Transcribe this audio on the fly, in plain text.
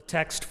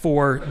Text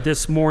for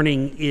this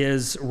morning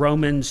is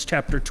Romans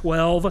chapter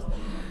 12,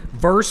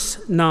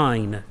 verse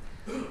 9.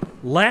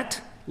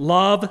 Let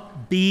love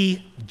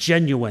be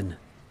genuine.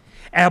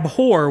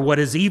 Abhor what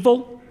is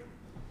evil.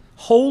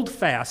 Hold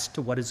fast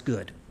to what is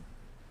good.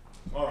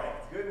 All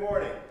right. Good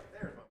morning.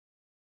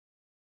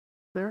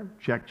 There.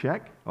 Check,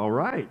 check. All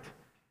right.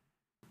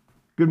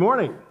 Good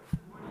morning.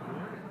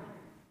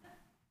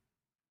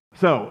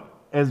 So,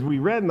 as we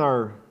read in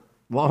our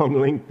long,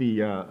 lengthy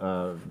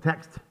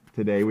text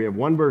today, we have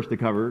one verse to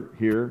cover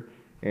here,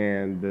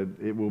 and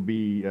it will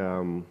be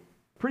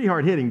pretty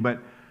hard-hitting.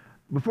 But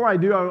before I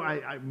do,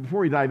 before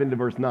we dive into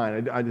verse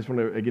 9, I just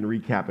want to, again,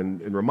 recap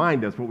and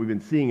remind us what we've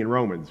been seeing in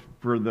Romans.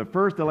 For the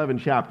first 11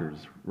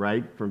 chapters,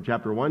 right, from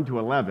chapter 1 to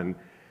 11,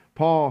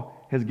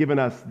 Paul has given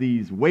us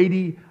these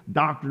weighty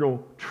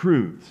doctrinal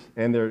truths,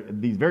 and they're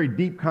these very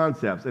deep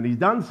concepts, and he's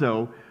done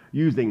so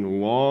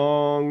using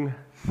long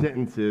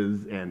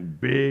sentences and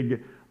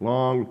big,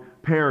 long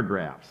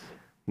paragraphs.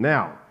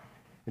 Now,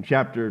 in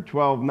chapter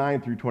 12,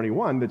 9 through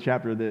 21, the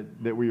chapter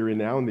that we are in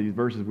now, in these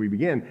verses we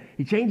begin,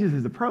 he changes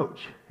his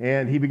approach,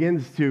 and he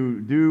begins to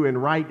do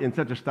and write in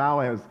such a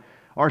style as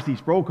R.C.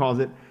 Sproul calls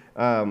it,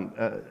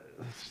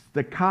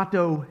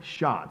 staccato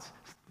shots.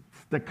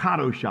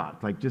 Staccato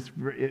shots, like just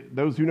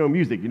those who know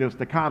music, you know,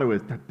 staccato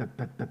is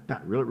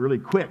really, really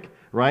quick,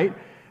 right?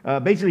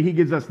 Basically, he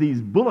gives us these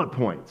bullet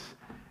points,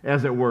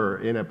 as it were,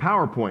 in a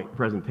PowerPoint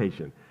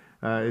presentation.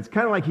 It's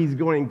kind of like he's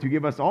going to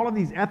give us all of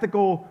these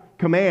ethical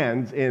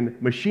commands in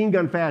machine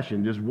gun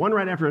fashion, just one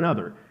right after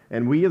another.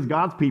 And we as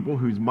God's people,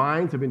 whose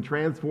minds have been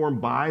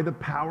transformed by the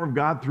power of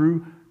God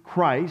through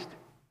Christ,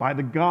 by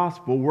the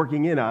gospel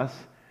working in us,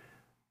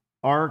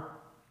 are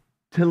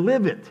to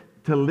live it,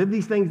 to live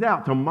these things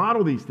out, to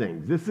model these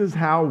things. This is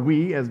how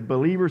we, as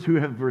believers who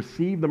have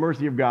received the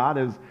mercy of God,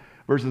 as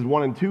verses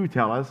 1 and 2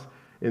 tell us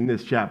in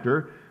this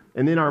chapter,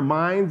 and then our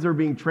minds are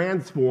being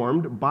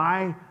transformed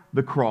by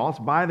the cross,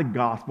 by the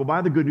gospel,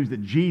 by the good news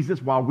that Jesus,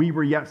 while we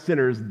were yet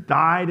sinners,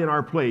 died in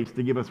our place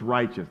to give us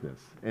righteousness.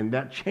 And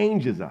that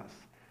changes us.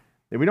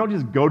 And we don't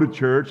just go to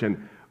church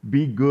and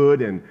be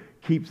good and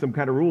keep some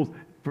kind of rules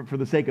for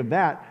the sake of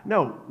that.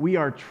 No, we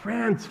are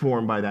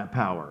transformed by that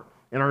power.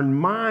 And our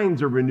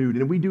minds are renewed.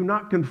 And we do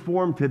not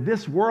conform to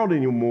this world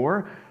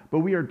anymore,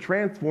 but we are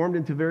transformed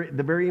into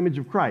the very image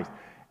of Christ.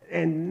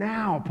 And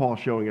now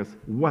Paul's showing us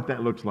what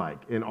that looks like.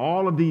 In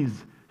all of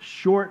these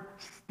short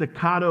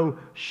staccato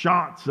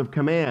shots of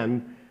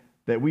command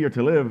that we are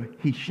to live,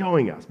 he's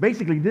showing us.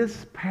 Basically,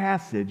 this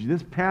passage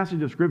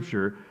of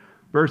Scripture,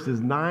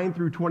 verses 9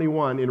 through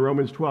 21 in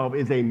Romans 12,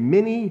 is a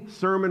mini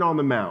Sermon on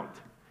the Mount.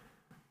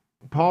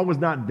 Paul was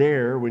not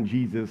there when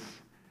Jesus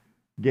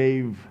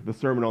gave the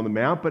Sermon on the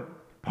Mount, but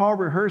Paul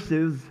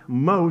rehearses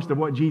most of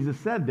what Jesus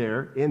said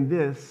there in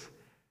this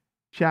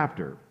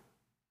chapter.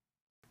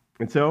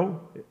 And so,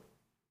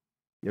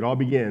 it all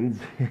begins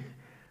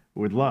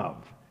with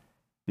love.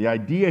 The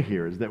idea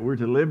here is that we're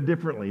to live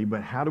differently,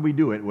 but how do we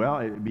do it? Well,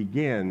 it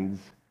begins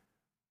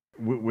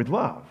with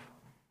love.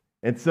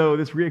 And so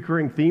this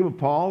reoccurring theme of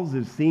Paul's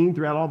is seen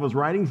throughout all of his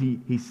writings.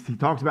 He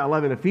talks about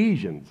love in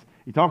Ephesians.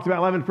 He talks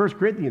about love in 1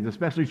 Corinthians,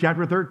 especially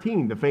chapter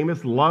 13, the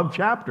famous love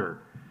chapter.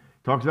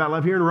 He talks about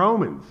love here in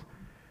Romans.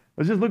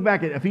 Let's just look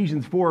back at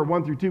Ephesians 4,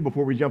 1 through 2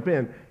 before we jump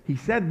in. He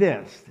said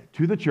this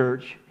to the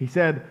church. He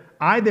said,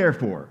 I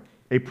therefore,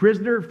 a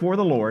prisoner for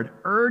the Lord,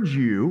 urge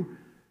you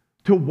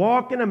to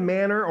walk in a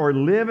manner or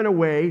live in a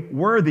way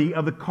worthy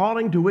of the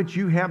calling to which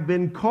you have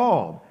been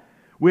called,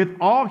 with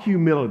all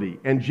humility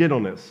and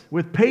gentleness,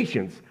 with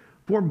patience,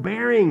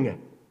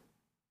 forbearing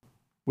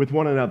with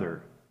one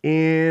another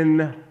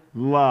in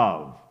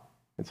love.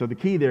 And so the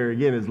key there,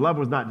 again, is love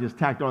was not just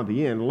tacked on at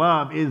the end.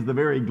 Love is the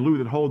very glue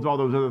that holds all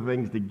those other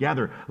things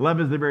together. Love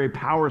is the very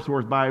power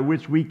source by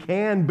which we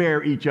can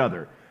bear each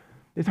other.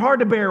 It's hard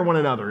to bear one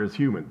another as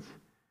humans.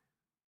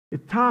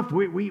 It's tough.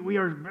 We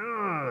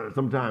are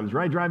sometimes,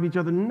 right? Drive each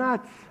other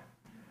nuts.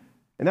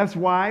 And that's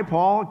why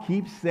Paul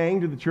keeps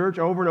saying to the church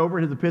over and over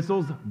in his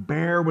epistles,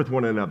 bear with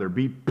one another.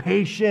 Be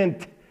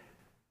patient.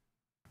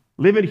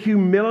 Live in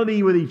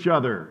humility with each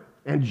other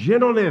and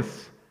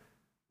gentleness.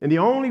 And the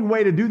only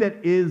way to do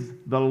that is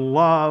the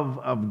love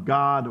of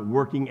God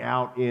working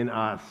out in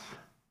us.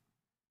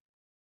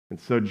 And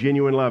so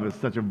genuine love is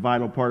such a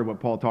vital part of what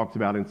Paul talks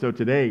about. And so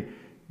today,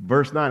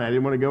 verse 9, I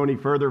didn't want to go any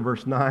further.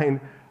 Verse 9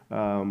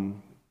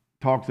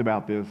 talks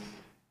about this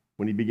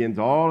when he begins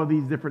all of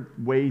these different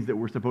ways that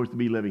we're supposed to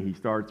be living. He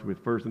starts with,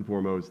 first and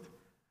foremost,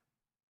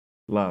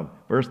 love.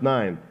 Verse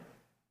 9,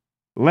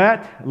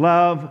 let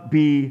love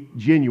be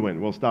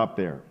genuine. We'll stop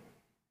there.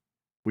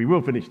 We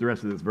will finish the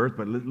rest of this verse,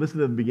 but listen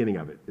to the beginning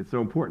of it. It's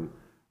so important.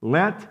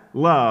 Let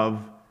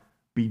love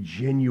be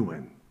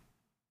genuine.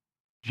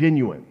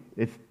 Genuine.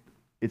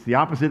 It's the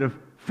opposite of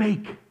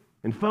fake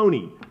and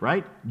phony,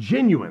 right?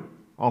 Genuine,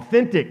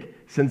 authentic,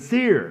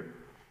 sincere.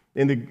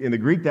 In the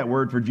Greek, that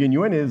word for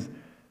genuine is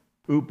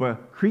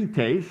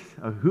upakrites,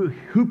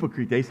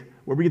 hypocrites,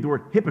 where we get the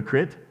word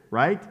hypocrite,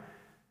 right?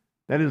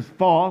 That is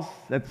false.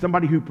 That's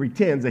somebody who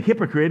pretends. A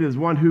hypocrite is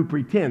one who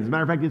pretends. As a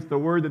matter of fact, it's the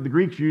word that the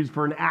Greeks use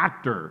for an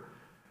actor.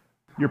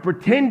 You're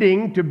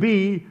pretending to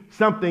be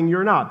something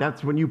you're not.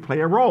 That's when you play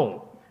a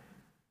role.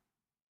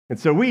 And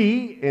so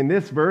we, in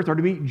this verse, are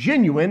to be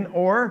genuine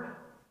or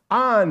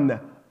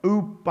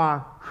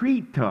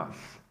anupakritos,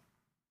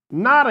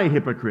 not a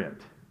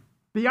hypocrite.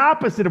 The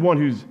opposite of one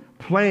who's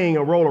playing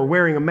a role or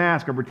wearing a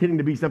mask or pretending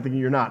to be something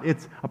you're not.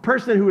 It's a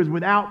person who is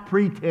without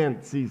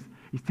pretense. He's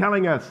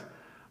telling us,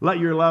 let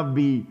your love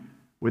be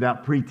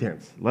without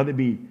pretense. Let it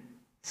be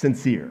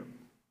sincere.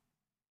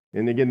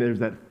 And again, there's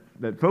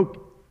that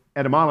folk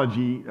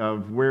etymology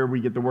of where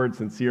we get the word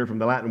sincere from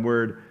the Latin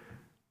word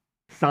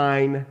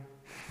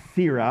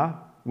sincera,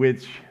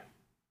 which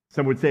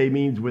some would say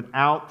means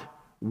without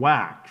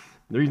wax.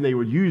 The reason they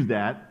would use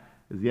that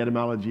is the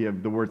etymology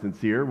of the word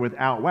sincere,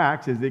 without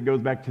wax, is it goes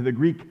back to the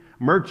Greek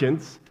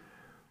merchants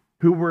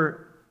who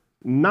were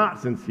not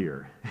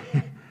sincere.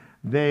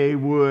 They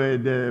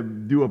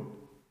would do a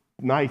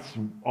nice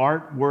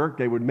artwork.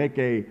 They would make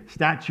a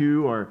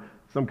statue or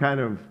some kind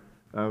of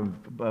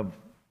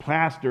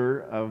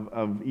plaster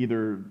of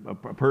either a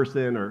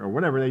person or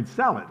whatever. They'd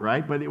sell it,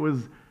 right? But it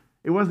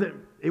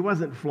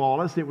wasn't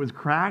flawless. It was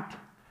cracked.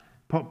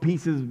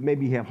 Pieces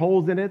maybe have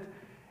holes in it.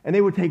 And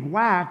they would take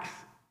wax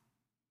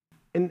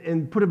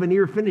and put a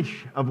veneer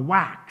finish of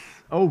wax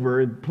over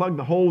and plug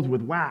the holes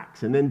with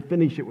wax and then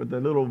finish it with a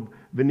little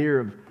veneer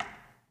of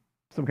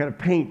some kind of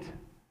paint.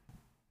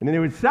 And then they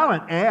would sell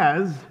it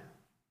as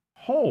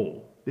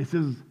whole. This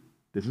is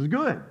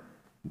good.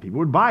 And people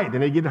would buy it. Then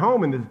they'd get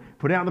home and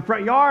put it out in the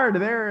front yard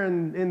there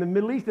in the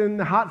Middle East, and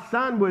the hot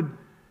sun would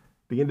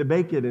begin to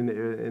bake it,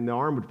 and the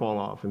arm would fall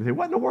off. And they'd say,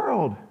 what in the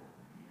world?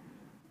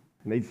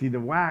 And they'd see the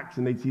wax,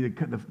 and they'd see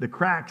the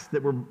cracks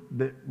that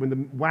when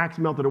the wax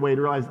melted away,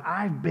 to realize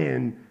I've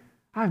been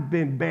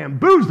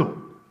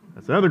bamboozled.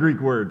 That's another Greek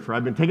word for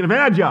I've been taken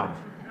advantage of,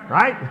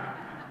 right?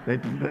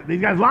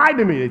 These guys lied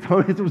to me. They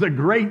told me this was a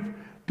great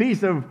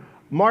piece of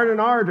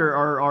modern art,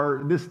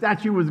 or this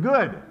statue was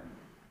good.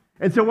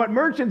 And so what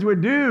merchants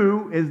would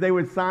do is they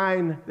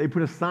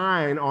put a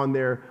sign on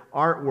their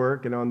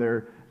artwork and on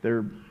their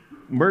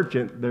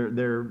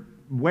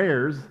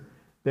wares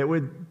that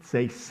would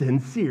say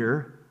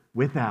sincere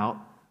without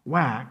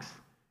wax,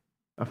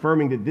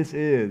 affirming that this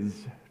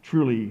is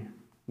truly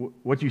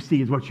what you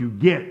see is what you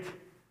get.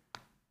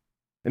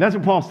 And that's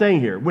what Paul's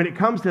saying here. When it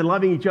comes to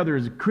loving each other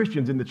as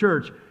Christians in the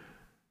church,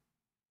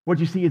 what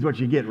you see is what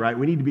you get, right?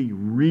 We need to be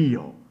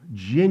real,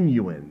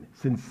 genuine,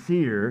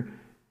 sincere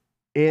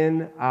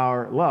in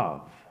our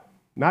love,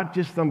 not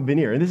just some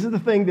veneer. And this is the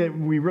thing that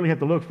we really have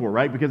to look for,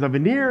 right? Because a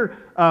veneer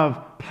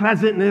of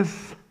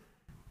pleasantness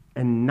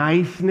and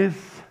niceness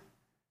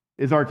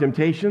is our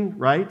temptation,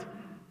 right?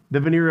 The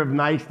veneer of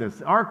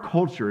niceness. Our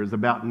culture is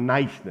about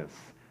niceness.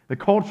 The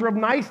culture of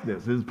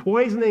niceness is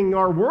poisoning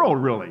our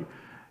world, really.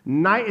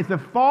 It's a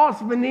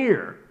false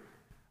veneer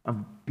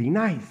of be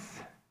nice,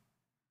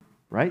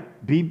 right?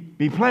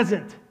 Be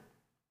pleasant.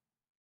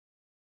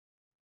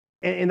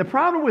 And the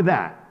problem with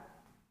that,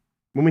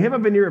 when we have a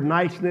veneer of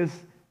niceness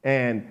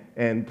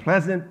and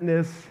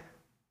pleasantness,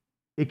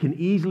 it can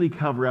easily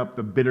cover up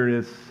the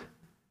bitterness,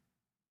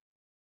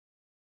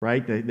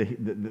 right?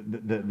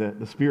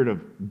 The spirit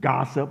of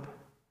gossip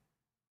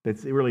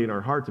that's really in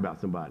our hearts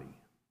about somebody.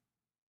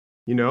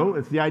 You know,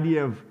 it's the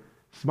idea of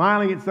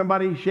smiling at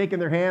somebody, shaking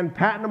their hand,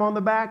 patting them on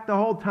the back the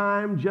whole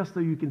time, just so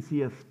you can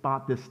see a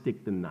spot to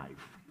stick the knife.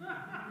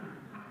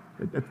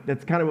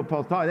 That's kind of what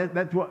Paul's talking.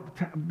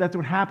 That's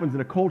what happens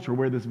in a culture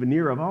where this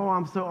veneer of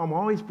I'm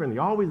always friendly,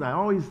 always nice,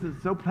 always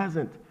so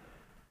pleasant.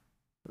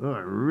 Oh, I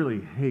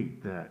really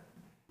hate that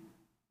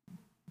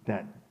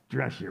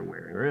dress you're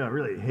wearing. I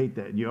really hate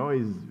that. You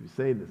always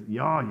say this.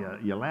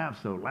 You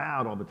laugh so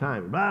loud all the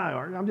time.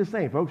 I'm just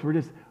saying, folks.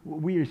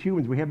 We as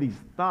humans, we have these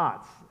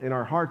thoughts in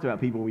our hearts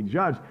about people we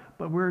judge,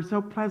 but we're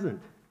so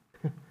pleasant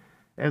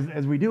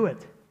as we do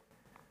it.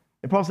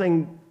 And Paul's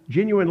saying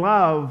genuine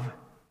love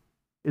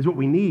is what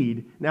we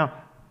need. Now,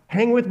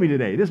 hang with me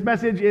today. This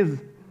message is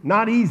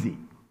not easy.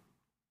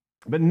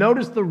 But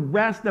notice the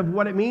rest of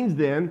what it means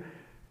then.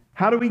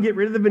 How do we get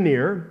rid of the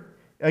veneer?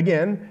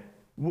 Again,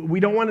 we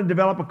don't want to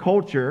develop a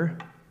culture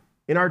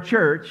in our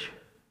church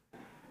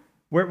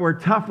where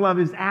tough love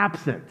is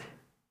absent.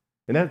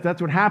 And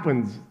that's what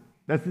happens.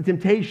 That's the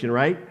temptation,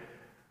 right?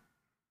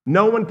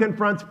 No one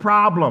confronts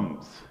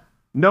problems.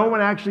 No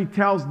one actually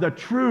tells the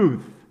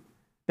truth.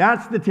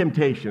 That's the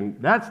temptation.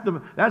 That's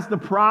the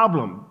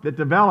problem that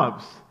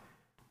develops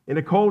in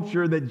a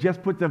culture that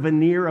just puts a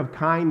veneer of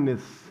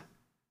kindness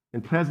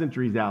and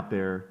pleasantries out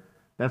there.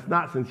 That's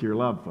not sincere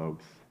love,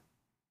 folks.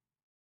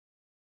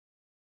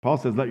 Paul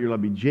says, let your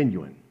love be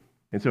genuine.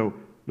 And so,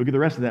 look at the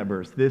rest of that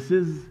verse. This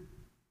is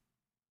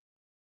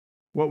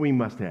what we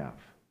must have.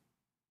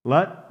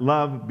 Let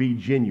love be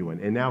genuine.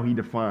 And now he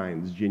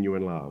defines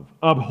genuine love.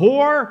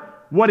 Abhor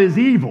what is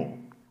evil.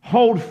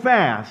 Hold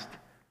fast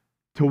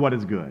to what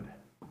is good.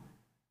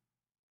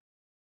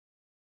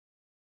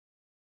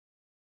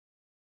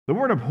 The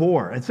word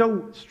abhor, it's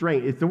so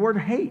strange. It's the word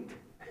hate.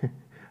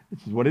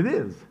 This is what it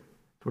is.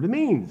 It's what it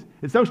means.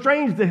 It's so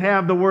strange to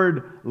have the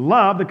word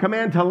love, the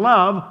command to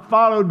love,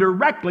 followed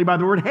directly by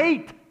the word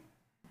hate.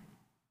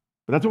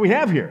 But that's what we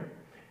have here.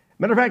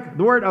 Matter of fact,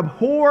 the word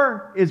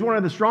abhor is one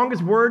of the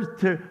strongest words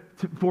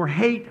for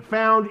hate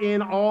found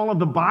in all of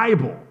the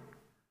Bible.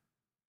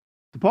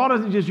 So Paul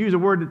doesn't just use a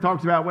word that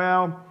talks about,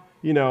 well,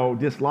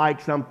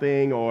 dislike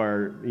something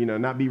or,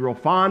 not be real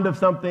fond of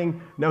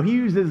something. No, he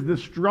uses the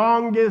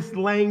strongest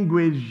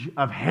language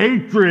of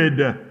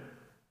hatred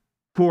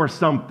for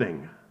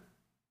something.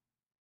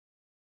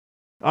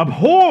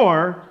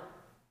 Abhor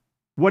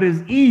what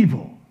is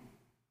evil.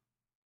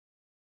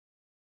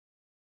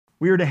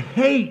 We are to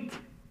hate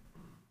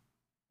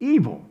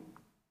evil.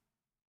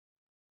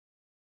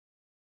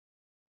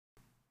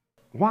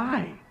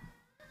 Why?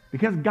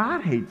 Because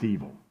God hates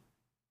evil.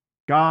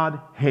 God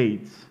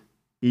hates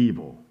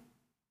evil.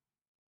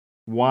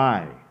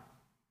 Why?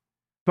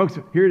 Folks,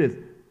 here it is.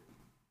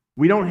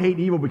 We don't hate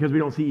evil because we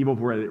don't see evil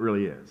for what it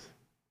really is.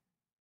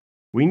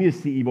 We need to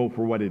see evil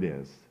for what it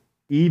is.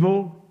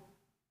 Evil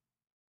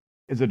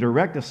is a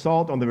direct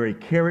assault on the very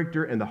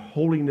character and the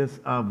holiness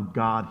of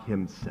God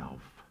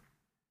himself.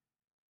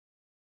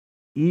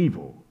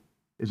 Evil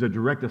is a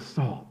direct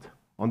assault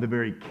on the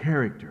very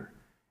character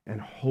and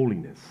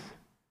holiness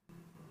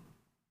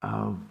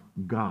of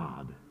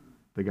God,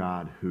 the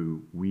God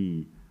who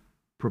we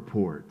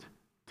purport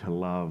to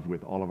love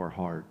with all of our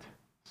heart,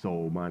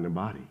 soul, mind, and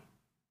body.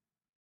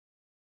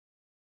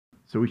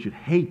 So we should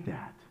hate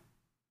that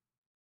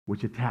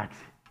which attacks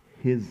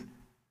his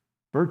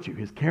virtue,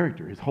 his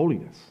character, his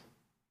holiness.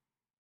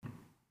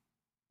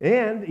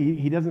 And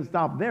he doesn't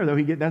stop there,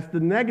 though. That's the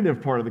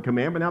negative part of the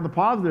command, but now the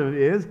positive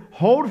is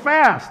hold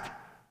fast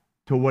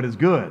to what is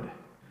good.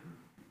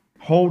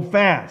 Hold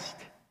fast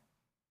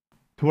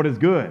to what is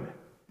good.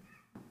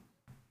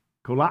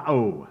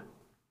 Kolao,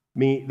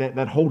 mean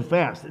that hold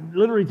fast.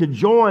 Literally to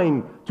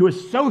join, to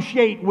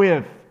associate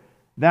with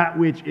that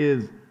which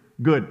is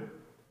good.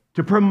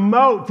 To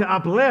promote, to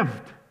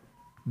uplift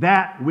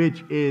that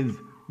which is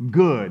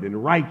good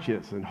and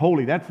righteous and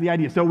holy. That's the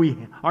idea. So we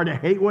are to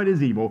hate what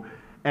is evil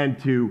and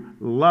to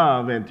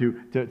love and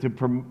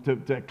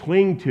to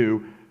cling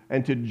to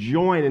and to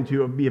join and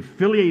to be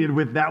affiliated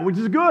with that which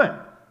is good.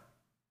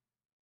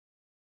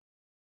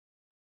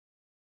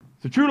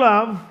 So true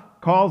love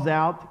calls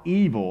out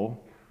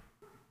evil.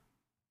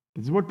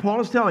 This is what Paul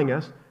is telling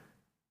us.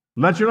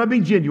 Let your love be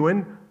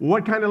genuine.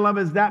 What kind of love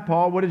is that,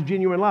 Paul? What is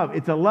genuine love?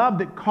 It's a love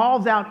that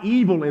calls out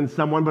evil in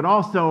someone, but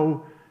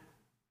also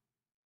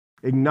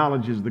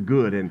acknowledges the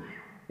good and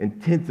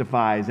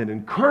intensifies and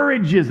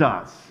encourages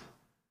us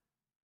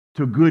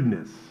to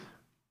goodness,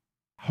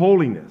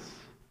 holiness,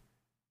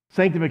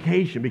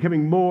 sanctification,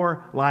 becoming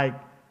more like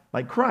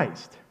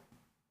Christ.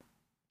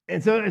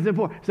 And so it's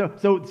important.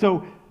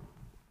 So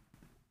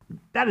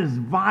that is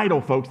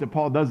vital, folks, that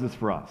Paul does this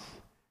for us.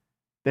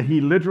 That he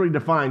literally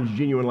defines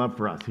genuine love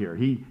for us here.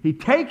 He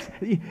takes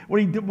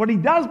what he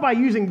does by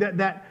using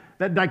that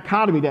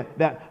dichotomy,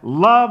 that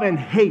love and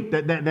hate,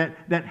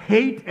 that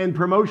hate and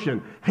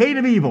promotion, hate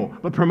of evil,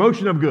 but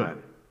promotion of good.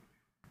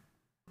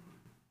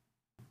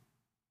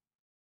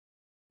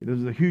 This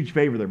is a huge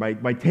favor there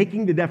by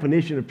taking the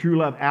definition of true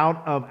love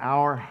out of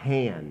our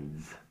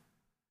hands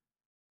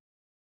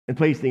and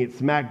placing it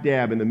smack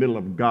dab in the middle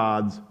of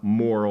God's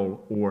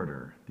moral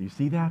order. Do you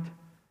see that?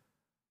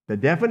 The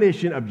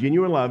definition of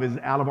genuine love is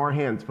out of our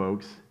hands,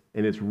 folks,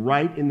 and it's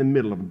right in the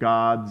middle of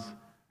God's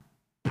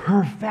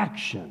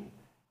perfection,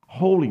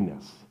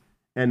 holiness,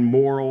 and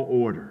moral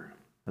order.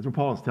 That's what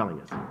Paul is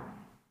telling us.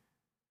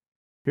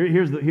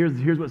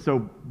 Here's what's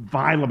so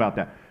vital about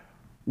that.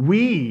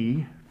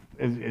 We,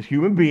 as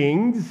human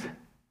beings,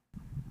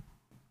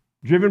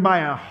 driven by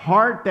a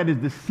heart that is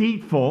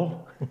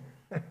deceitful,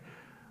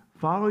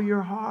 follow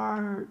your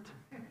heart.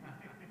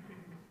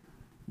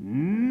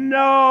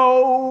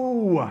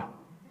 No!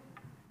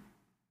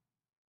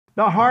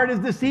 The heart is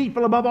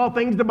deceitful above all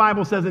things, the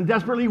Bible says, and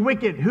desperately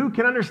wicked. Who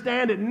can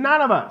understand it?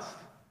 None of us.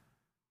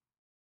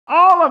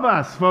 All of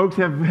us, folks,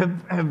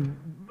 have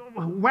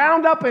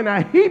wound up in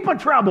a heap of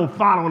trouble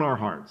following our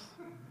hearts.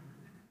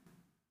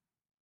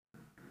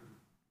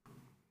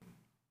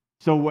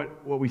 So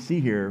what we see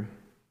here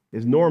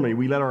is normally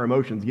we let our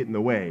emotions get in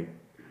the way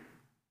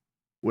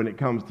when it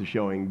comes to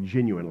showing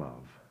genuine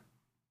love.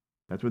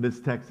 That's what this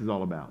text is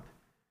all about.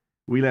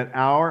 We let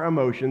our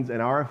emotions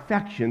and our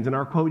affections and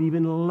our, quote,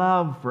 even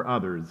love for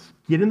others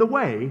get in the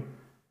way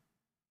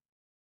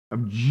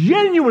of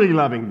genuinely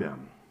loving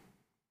them.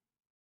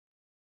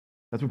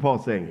 That's what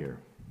Paul's saying here.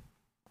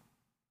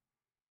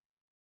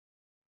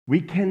 We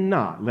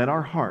cannot let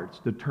our hearts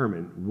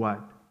determine what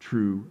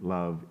true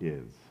love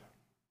is.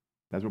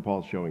 That's what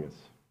Paul's showing us.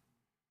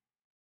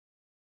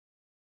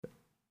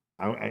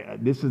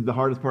 This is the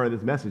hardest part of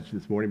this message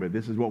this morning, but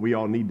this is what we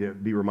all need to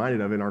be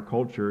reminded of in our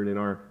culture and in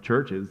our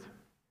churches.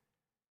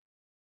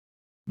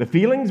 The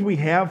feelings we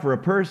have for a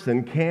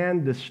person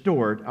can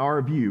distort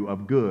our view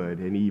of good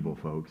and evil,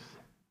 folks.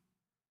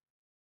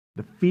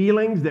 The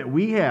feelings that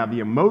we have,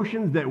 the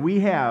emotions that we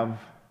have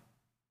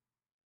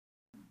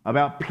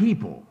about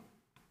people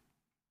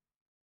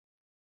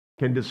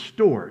can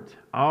distort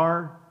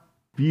our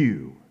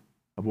view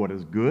of what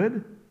is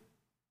good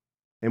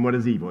and what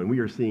is evil. And we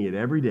are seeing it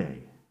every day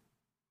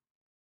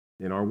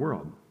in our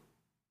world.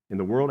 in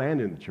the world and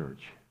in the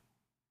church.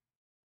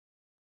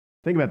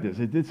 Think about this.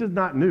 This is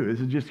not new. This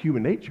is just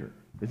human nature.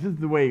 This is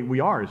the way we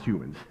are as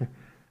humans.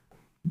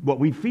 What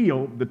we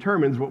feel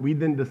determines what we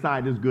then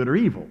decide is good or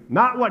evil.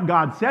 Not what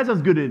God says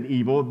is good and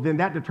evil, then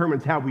that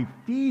determines how we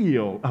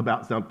feel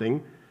about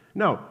something.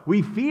 No,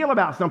 we feel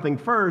about something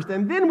first,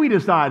 and then we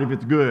decide if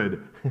it's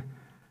good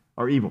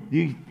or evil.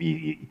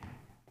 You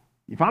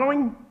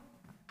following?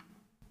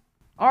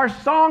 Our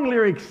song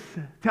lyrics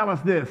tell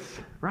us this,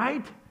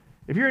 right?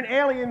 If you're an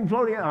alien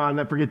floating,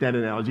 forget that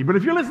analogy, but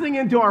if you're listening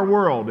into our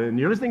world and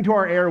you're listening to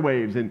our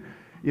airwaves, and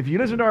if you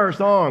listen to our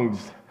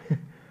songs,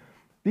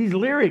 these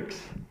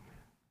lyrics,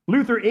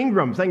 Luther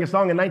Ingram sang a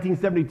song in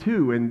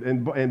 1972,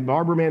 and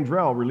Barbara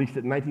Mandrell released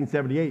it in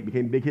 1978,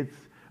 became big hits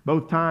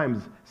both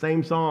times,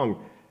 same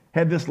song,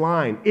 had this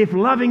line, "If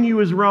loving you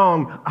is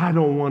wrong, I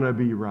don't want to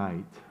be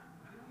right."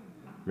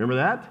 Remember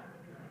that?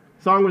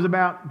 The song was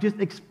about just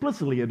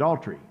explicitly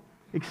adultery.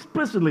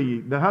 Explicitly,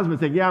 the husband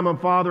saying, "Yeah, I'm a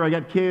father, I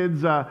got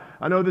kids, I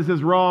know this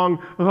is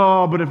wrong.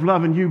 Oh, but if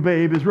loving you,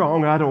 babe, is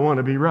wrong, I don't want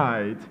to be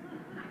right."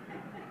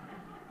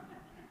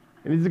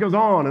 And it just goes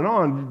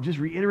on, just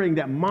reiterating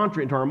that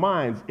mantra into our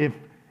minds.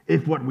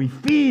 If what we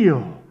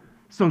feel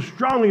so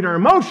strongly in our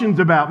emotions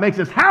about makes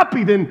us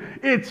happy, then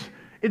it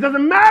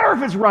doesn't matter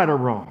if it's right or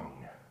wrong.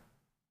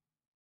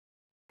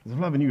 Because if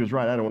loving you is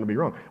right, I don't want to be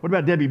wrong. What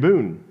about Debbie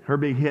Boone? Her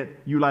big hit,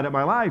 "You Light Up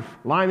My Life."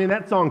 Line in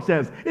that song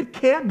says, "It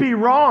can't be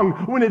wrong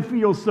when it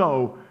feels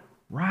so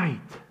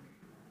right."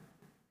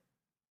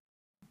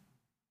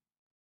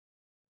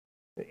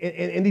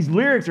 And these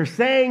lyrics are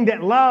saying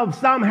that love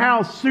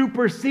somehow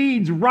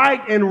supersedes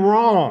right and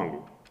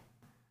wrong.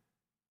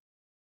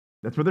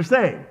 That's what they're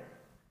saying.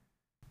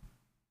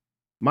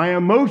 My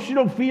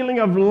emotional feeling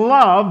of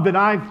love that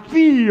I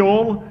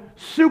feel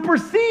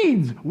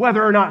supersedes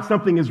whether or not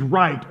something is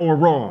right or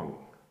wrong.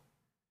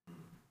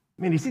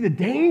 Man, you see the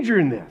danger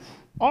in this.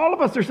 All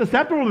of us are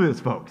susceptible to this,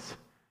 folks.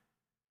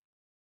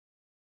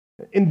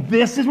 And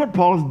this is what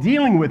Paul is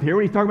dealing with here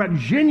when he's talking about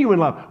genuine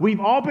love.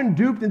 We've all been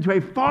duped into a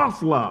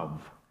false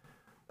love,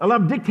 a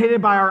love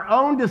dictated by our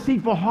own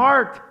deceitful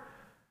heart.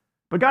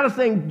 But God is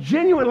saying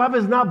genuine love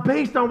is not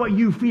based on what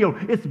you feel.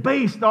 It's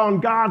based on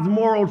God's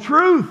moral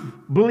truth,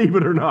 believe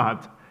it or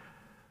not.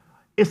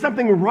 Is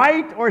something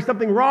right or is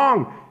something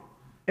wrong?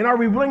 And are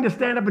we willing to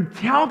stand up and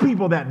tell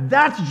people that?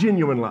 That's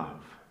genuine love.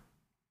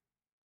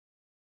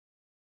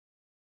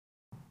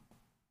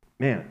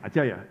 Man, I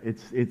tell you,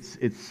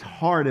 it's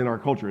hard in our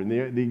culture. And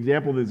the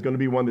example is going to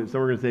be one that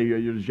some are going to say,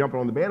 you're just jumping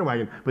on the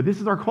bandwagon. But this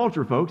is our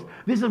culture, folks.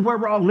 This is where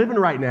we're all living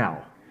right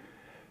now.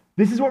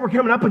 This is what we're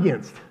coming up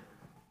against.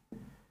 I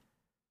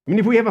mean,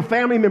 if we have a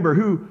family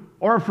member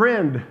or a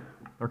friend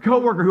or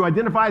coworker who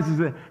identifies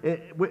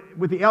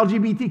with the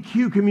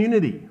LGBTQ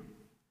community,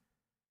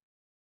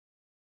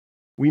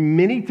 we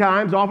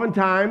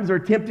oftentimes are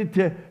tempted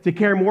to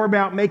care more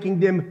about making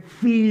them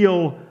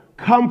feel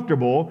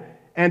comfortable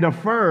and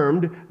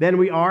affirmed than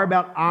we are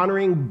about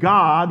honoring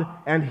God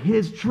and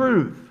His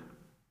truth.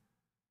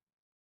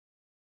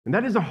 And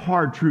that is a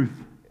hard truth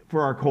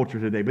for our culture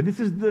today, but this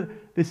is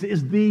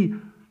the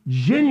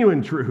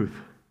genuine truth.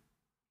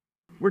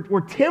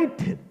 We're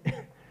tempted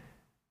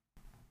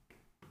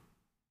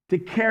to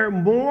care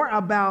more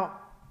about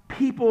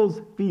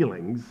people's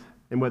feelings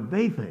and what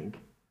they think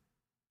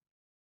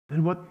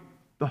than what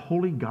the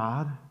holy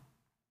God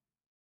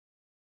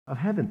of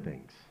heaven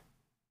thinks.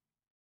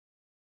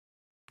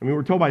 I mean,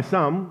 we're told by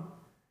some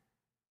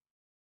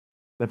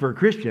that for a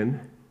Christian,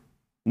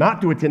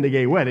 not to attend a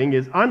gay wedding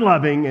is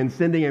unloving and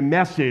sending a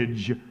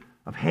message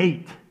of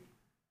hate.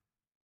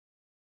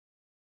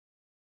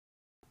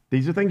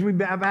 These are things we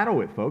battle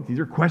with, folks. These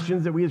are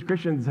questions that we as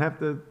Christians have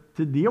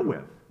to deal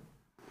with.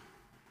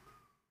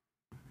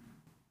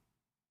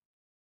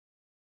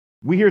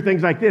 We hear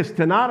things like this: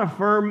 to not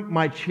affirm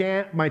my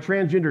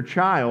transgender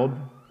child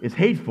is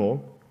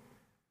hateful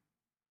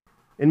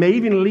and may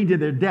even lead to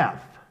their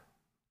death.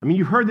 I mean,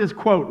 you've heard this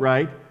quote,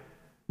 right?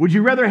 Would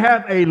you rather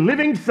have a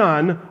living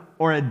son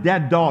or a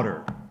dead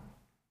daughter?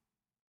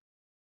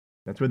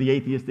 That's what the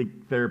atheistic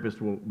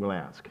therapist will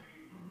ask.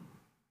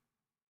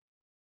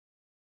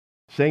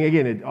 Saying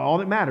again, all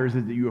that matters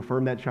is that you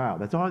affirm that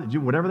child. That's all,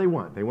 whatever they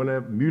want. They want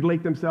to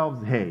mutilate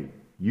themselves. Hey,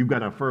 you've got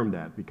to affirm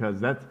that,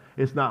 because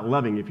it's not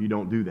loving if you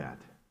don't do that.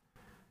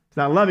 It's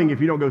not loving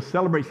if you don't go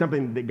celebrate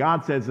something that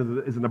God says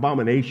is an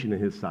abomination in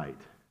His sight.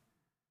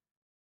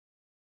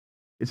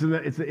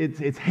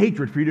 It's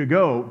hatred for you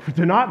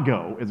to not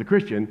go as a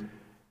Christian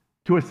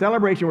to a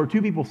celebration where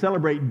two people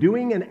celebrate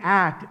doing an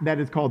act that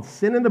is called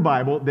sin in the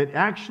Bible that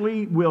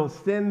actually will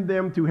send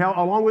them to hell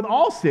along with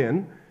all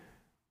sin,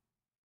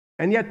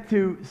 and yet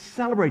to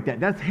celebrate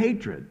that's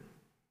hatred.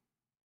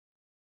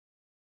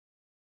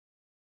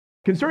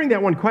 Concerning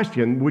that one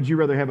question, would you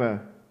rather have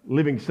a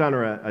living son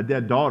or a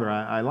dead daughter,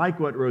 I like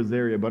what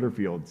Rosaria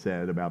Butterfield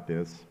said about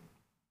this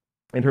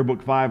in her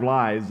book, 5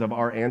 Lies of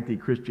Our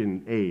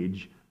Anti-Christian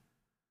Age.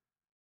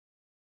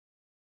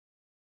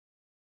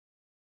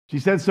 She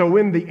said, so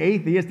when the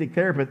atheistic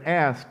therapist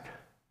asked,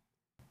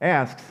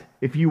 asks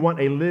if you want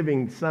a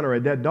living son or a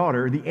dead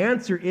daughter, the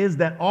answer is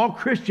that all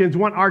Christians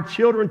want our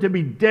children to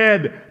be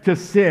dead to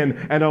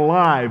sin and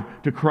alive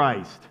to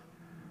Christ.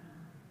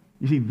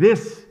 You see,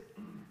 this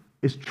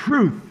is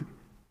truth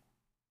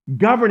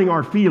governing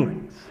our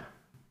feelings.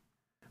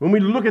 When we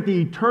look at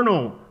the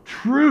eternal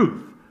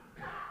truth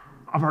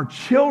of our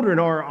children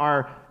or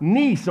our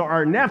niece or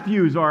our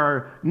nephews or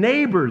our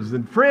neighbors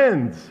and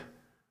friends,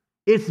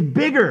 it's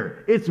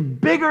bigger. It's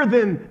bigger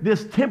than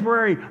this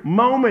temporary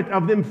moment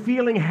of them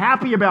feeling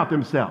happy about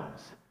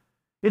themselves.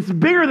 It's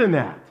bigger than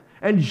that.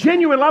 And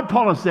genuine love,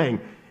 Paul is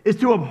saying, is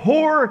to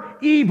abhor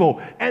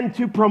evil and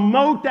to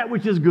promote that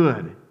which is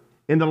good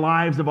in the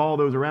lives of all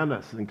those around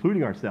us,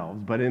 including ourselves,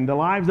 but in the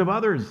lives of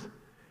others.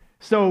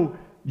 So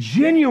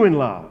genuine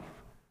love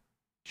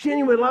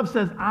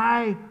says,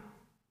 I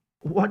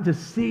want to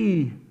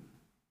see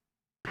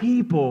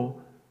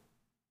people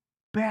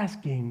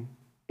basking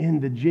in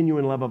the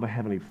genuine love of a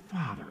Heavenly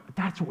Father.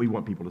 That's what we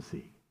want people to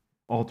see,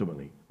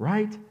 ultimately,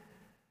 right?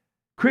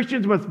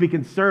 Christians must be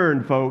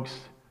concerned, folks,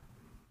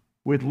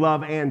 with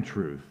love and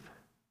truth,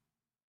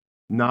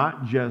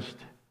 not just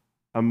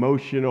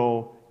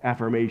emotional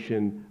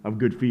affirmation of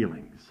good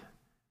feelings,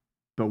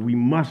 but we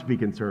must be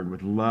concerned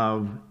with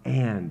love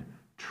and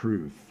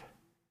truth.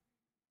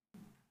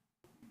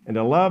 And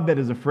a love that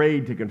is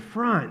afraid to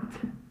confront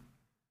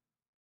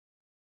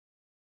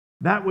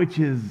that which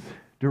is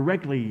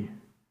directly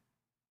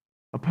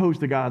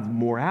opposed to God's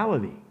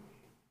morality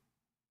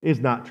is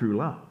not true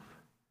love.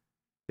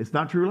 It's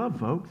not true love,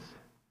 folks.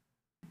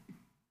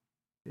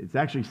 It's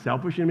actually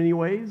selfish in many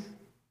ways.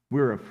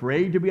 We're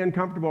afraid to be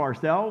uncomfortable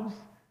ourselves.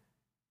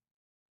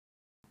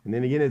 And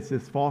then again, it's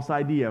this false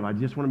idea of, I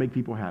just want to make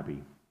people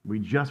happy. We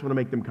just want to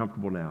make them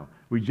comfortable now.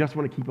 We just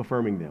want to keep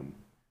affirming them.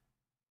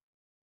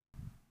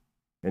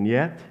 And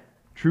yet,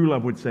 true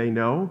love would say,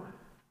 no,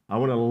 I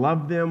want to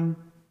love them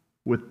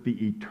with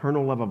the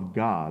eternal love of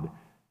God,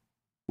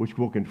 which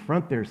will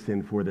confront their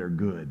sin for their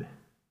good.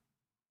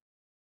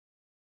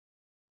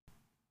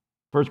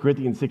 1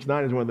 Corinthians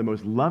 6:9 is one of the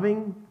most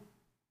loving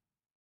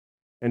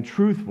and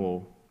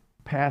truthful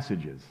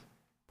passages.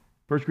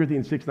 1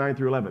 Corinthians 6:9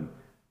 through 11.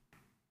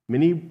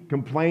 Many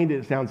complained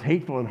it sounds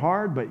hateful and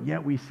hard, but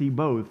yet we see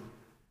both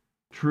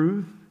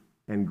truth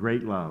and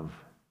great love.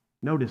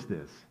 Notice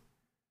this.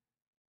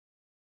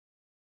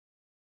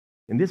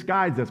 And this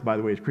guides us, by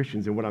the way, as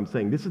Christians in what I'm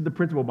saying. This is the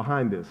principle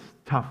behind this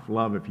tough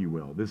love, if you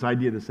will. This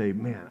idea to say,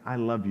 man, I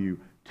love you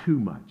too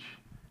much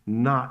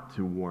not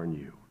to warn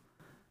you.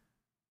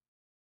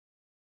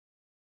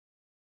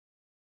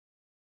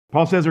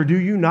 Paul says, or do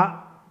you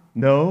not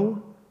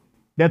know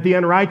that the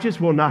unrighteous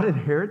will not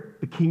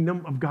inherit the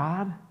kingdom of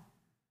God?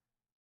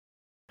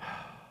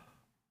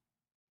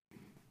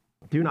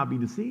 Do not be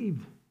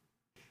deceived.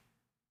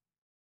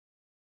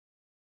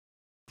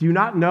 Do you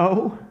not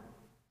know?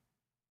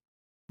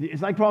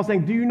 It's like Paul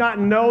saying, do you not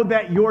know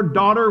that your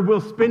daughter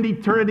will spend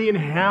eternity in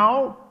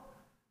hell?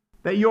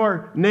 That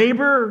your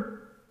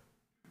neighbor,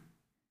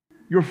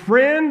 your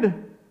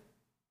friend,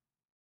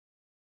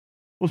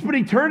 will spend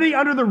eternity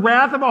under the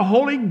wrath of a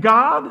holy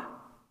God?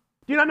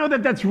 Do you not know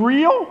that that's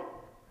real?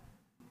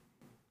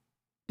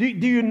 Do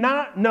you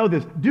not know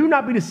this? Do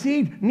not be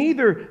deceived.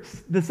 Neither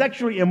the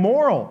sexually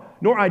immoral,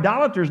 nor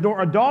idolaters,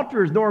 nor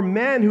adulterers, nor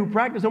men who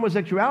practice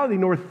homosexuality,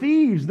 nor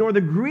thieves, nor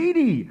the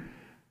greedy.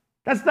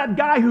 That's that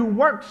guy who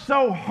works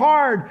so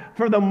hard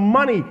for the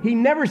money, he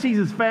never sees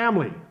his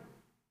family.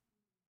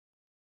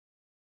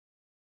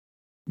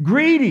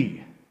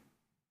 Greedy.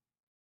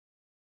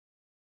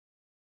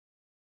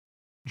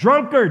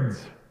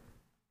 Drunkards.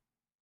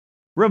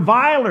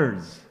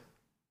 Revilers.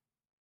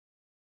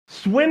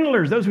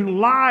 Swindlers, those who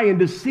lie and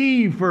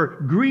deceive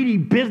for greedy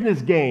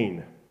business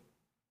gain.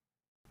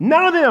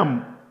 None of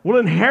them will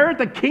inherit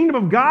the kingdom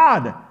of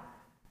God.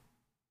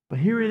 But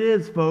here it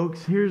is,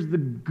 folks. Here's the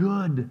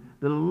good,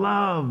 the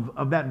love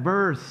of that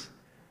verse.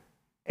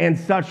 And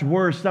such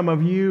were some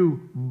of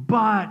you,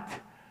 but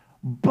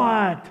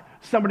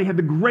somebody had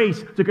the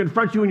grace to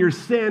confront you in your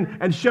sin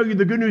and show you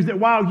the good news that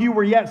while you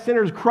were yet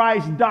sinners,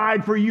 Christ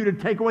died for you to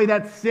take away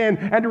that sin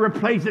and to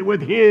replace it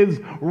with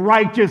His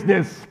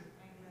righteousness.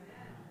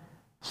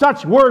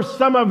 Such were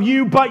some of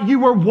you, but you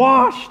were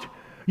washed.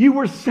 You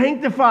were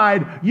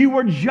sanctified. You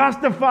were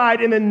justified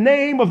in the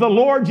name of the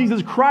Lord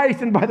Jesus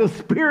Christ and by the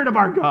Spirit of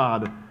our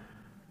God.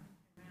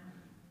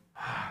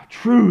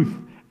 Truth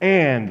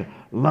and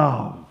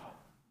love.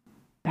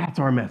 That's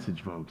our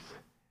message, folks.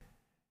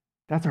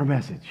 That's our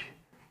message.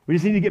 We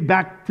just need to get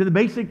back to the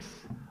basics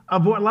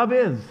of what love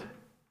is.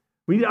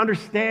 We need to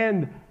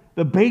understand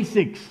the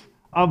basics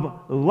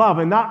of love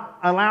and not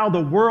allow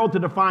the world to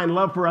define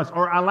love for us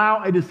or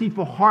allow a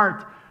deceitful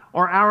heart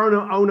or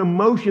our own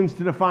emotions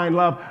to define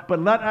love, but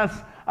let us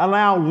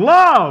allow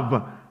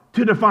love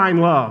to define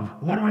love.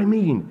 What do I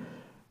mean?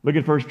 Look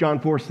at 1 John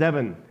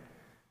 4:7.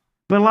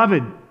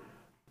 Beloved,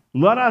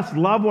 let us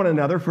love one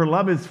another, for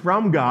love is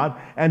from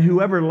God, and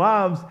whoever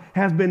loves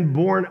has been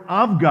born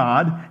of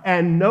God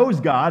and knows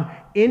God.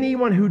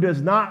 Anyone who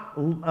does not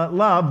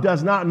love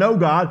does not know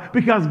God,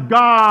 because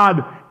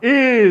God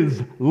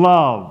is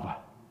love.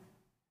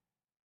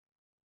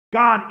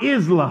 God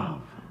is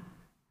love.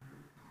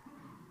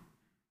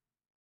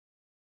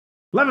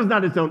 Love is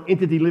not its own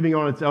entity living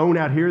on its own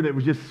out here that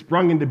was just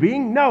sprung into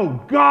being.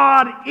 No,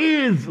 God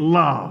is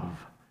love.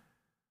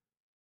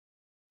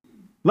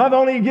 Love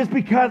only exists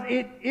because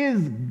it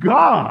is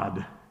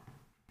God.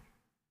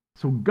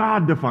 So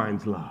God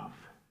defines love.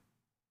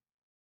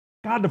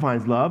 God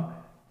defines love.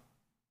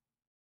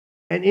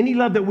 And any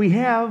love that we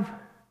have,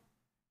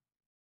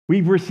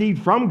 we've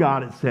received from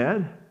God, it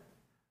said.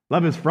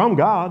 Love is from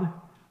God.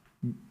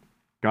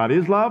 God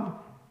is love,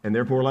 and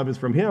therefore love is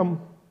from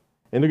Him.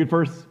 And look at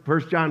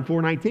 1 John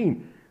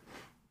 4:19.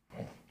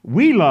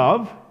 We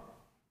love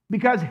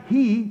because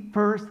He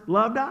first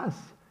loved us.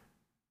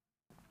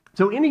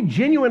 So any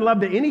genuine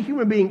love that any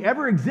human being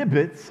ever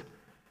exhibits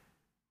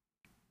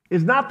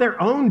is not their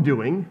own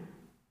doing.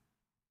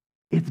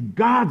 It's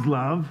God's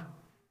love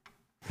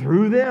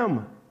through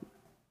them.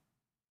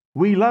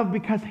 We love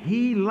because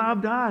He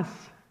loved us.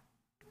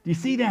 Do you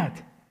see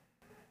that?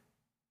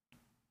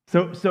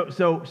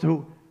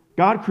 So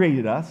God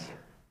created us.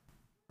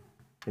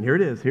 And here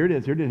it is.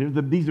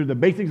 These are the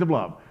basics of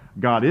love.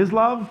 God is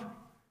love.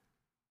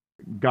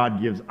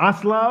 God gives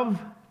us love.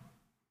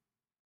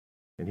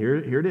 And here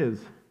it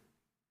is.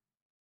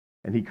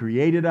 And He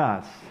created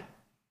us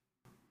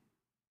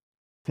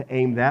to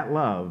aim that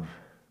love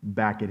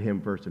back at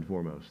Him first and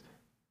foremost.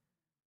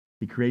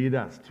 He created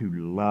us to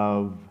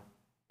love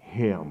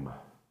Him.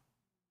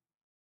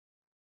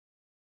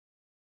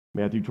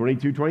 Matthew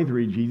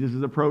 22:23, Jesus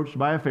is approached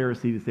by a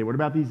Pharisee to say, what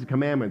about these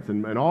commandments?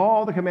 And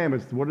all the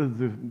commandments, what is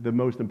the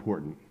most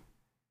important?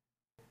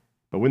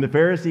 But when the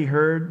Pharisee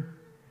heard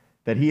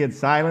that He had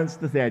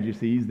silenced the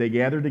Sadducees, they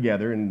gathered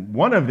together, and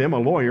one of them, a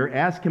lawyer,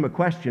 asked Him a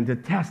question to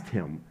test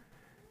Him.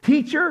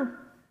 Teacher,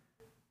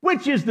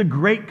 which is the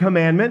great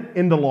commandment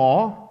in the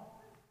law?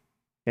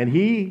 And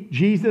He,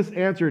 Jesus,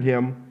 answered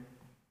him,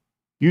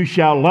 you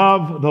shall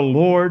love the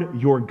Lord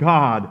your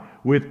God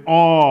with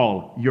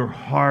all your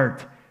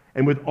heart,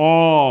 and with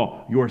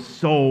all your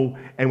soul,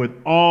 and with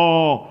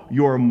all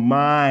your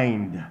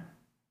mind.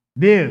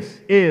 This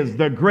is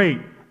the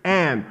great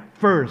and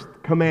first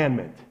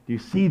commandment. Do you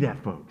see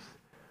that, folks?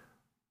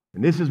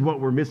 And this is what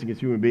we're missing as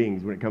human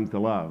beings when it comes to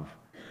love.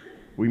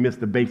 We miss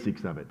the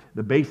basics of it.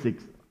 The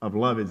basics of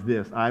love is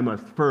this: I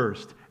must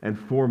first and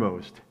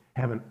foremost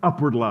have an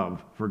upward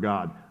love for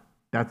God.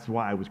 That's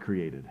why I was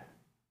created.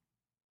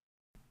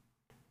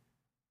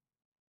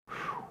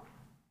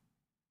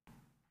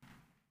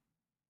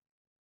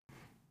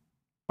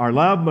 Our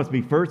love must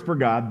be first for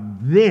God,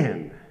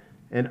 then,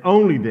 and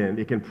only then,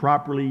 it can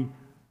properly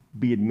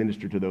be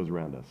administered to those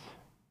around us.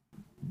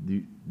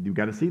 You've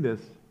got to see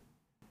this.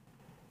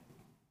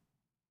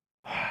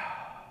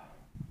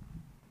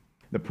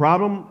 The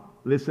problem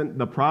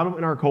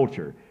in our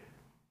culture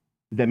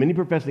is that many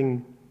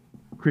professing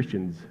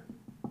Christians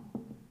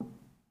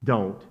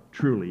don't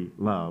truly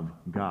love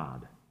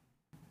God.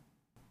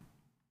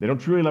 They don't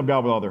truly love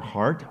God with all their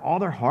heart, all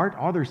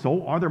their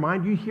soul, all their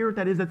mind. You hear what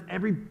that is? That's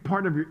every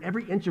part of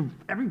every inch of,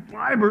 every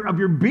fiber of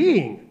your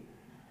being.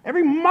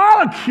 Every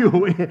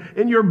molecule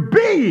in your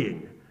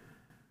being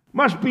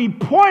must be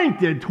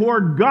pointed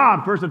toward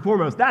God first and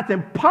foremost. That's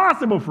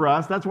impossible for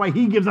us. That's why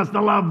He gives us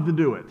the love to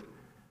do it.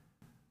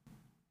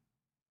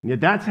 And yet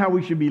that's how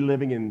we should be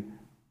living and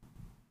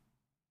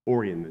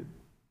oriented,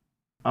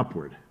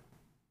 upward.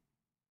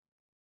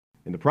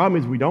 And the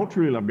problem is we don't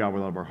truly love God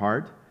with all of our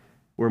heart.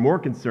 We're more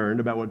concerned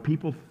about what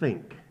people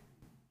think.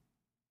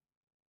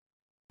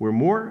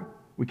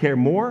 We care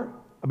more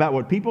about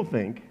what people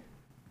think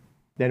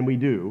than we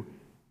do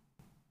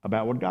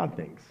about what God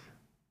thinks.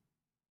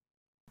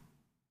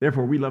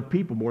 Therefore, we love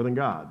people more than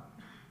God.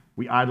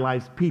 We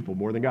idolize people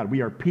more than God.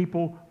 We are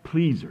people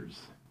pleasers.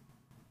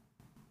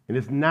 And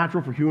it's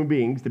natural for human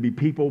beings to be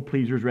people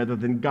pleasers rather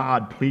than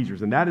God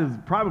pleasers. And that is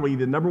probably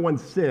the number one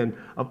sin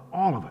of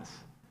all of us.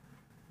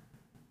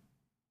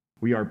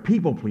 We are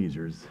people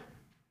pleasers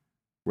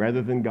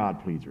rather than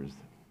God pleasers.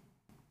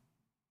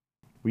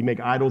 We make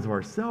idols of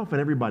ourselves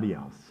and everybody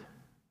else.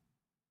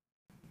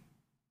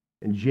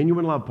 And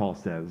genuine love, Paul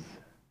says,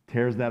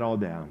 tears that all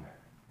down.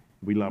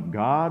 We love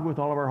God with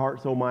all of our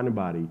heart, soul, mind, and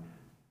body,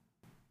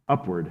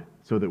 upward,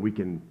 so that we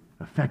can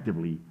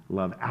effectively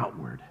love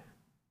outward.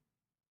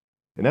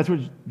 And that's what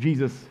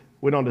Jesus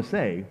went on to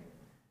say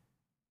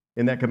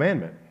in that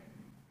commandment.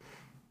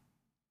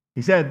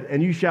 He said,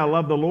 and you shall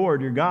love the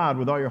Lord your God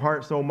with all your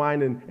heart, soul,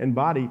 mind, and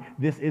body.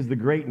 This is the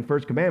great and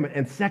first commandment.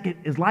 And second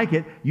is like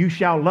it, you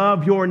shall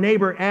love your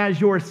neighbor as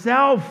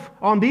yourself.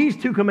 On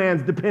these two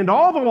commands depend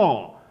all the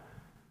law.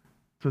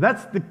 So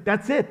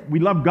that's it. We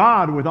love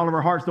God with all of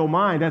our heart, soul,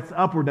 mind. That's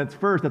upward. That's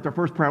first. That's our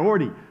first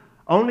priority.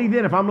 Only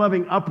then, if I'm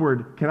loving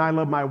upward, can I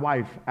love my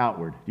wife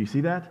outward. Do you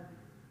see that?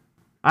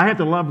 I have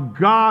to love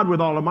God with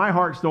all of my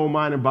heart, soul,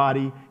 mind, and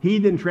body. He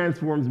then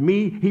transforms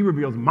me. He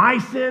reveals my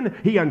sin.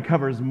 He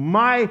uncovers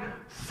my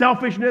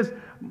selfishness,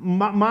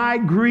 my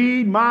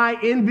greed, my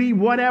envy,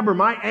 whatever,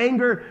 my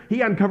anger.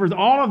 He uncovers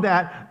all of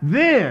that.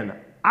 Then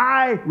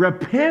I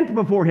repent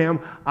before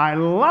Him. I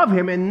love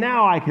Him, and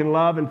now I can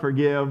love and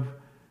forgive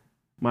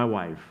my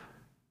wife.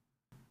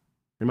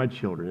 and my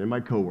children and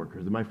my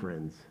coworkers and my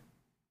friends.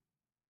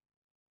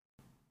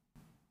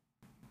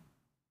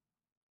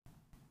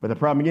 But the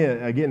problem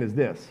again is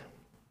this.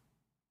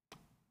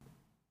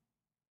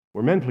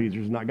 We're men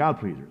pleasers, not God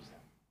pleasers.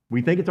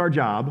 We think it's our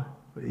job.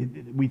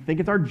 We think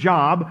it's our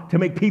job to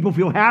make people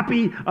feel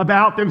happy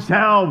about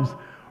themselves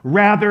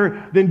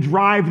rather than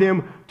drive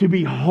them to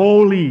be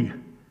holy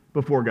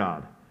before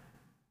God.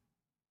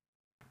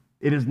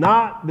 It is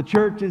not the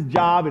church's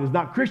job, it is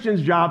not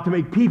Christians' job to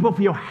make people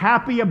feel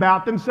happy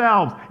about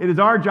themselves. It is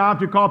our job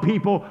to call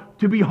people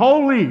to be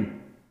holy.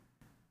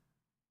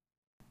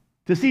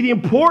 To see the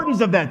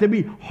importance of that, to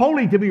be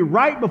holy, to be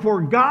right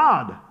before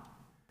God.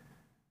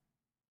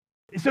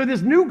 So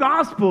this new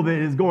gospel that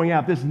is going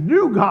out, this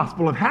new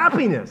gospel of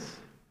happiness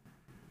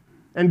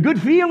and good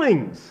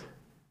feelings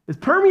is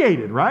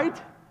permeated, right?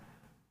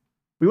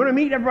 We want to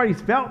meet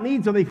everybody's felt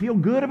needs so they feel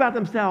good about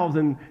themselves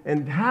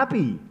and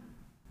happy.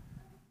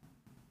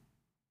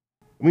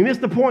 We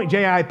missed the point.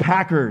 J.I.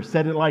 Packer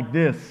said it like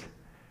this.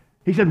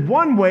 He said,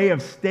 one way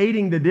of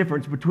stating the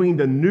difference between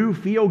the new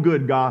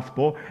feel-good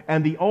gospel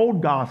and the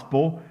old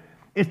gospel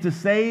is to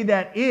say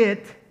that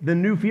the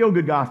new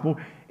feel-good gospel,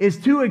 is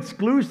too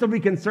exclusively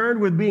concerned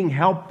with being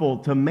helpful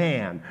to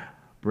man,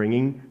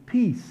 bringing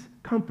peace,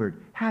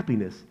 comfort,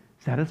 happiness,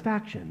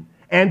 satisfaction,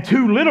 and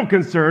too little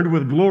concerned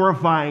with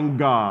glorifying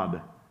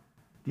God.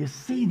 Do you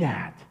see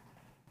that?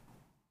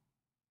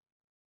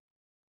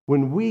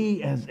 When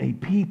we as a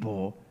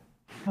people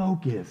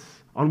focus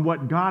on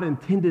what God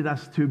intended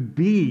us to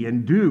be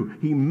and do,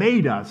 He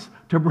made us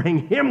to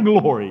bring Him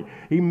glory.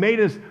 He made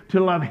us to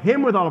love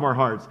Him with all of our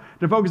hearts,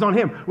 to focus on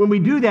Him. When we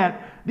do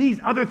that, these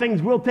other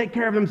things will take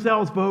care of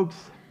themselves, folks.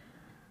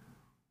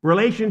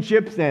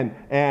 Relationships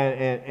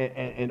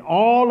and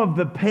all of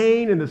the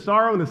pain and the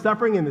sorrow and the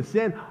suffering and the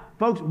sin.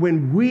 Folks,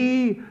 when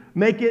we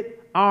make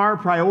it our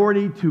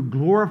priority to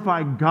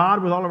glorify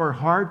God with all of our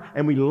heart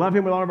and we love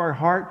Him with all of our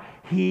heart,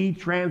 He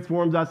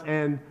transforms us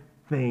and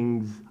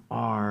things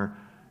are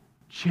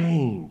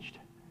changed.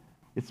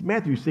 It's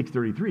Matthew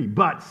 6:33.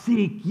 But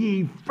seek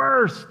ye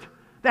first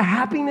the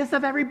happiness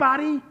of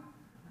everybody?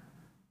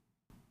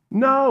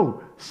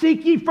 No.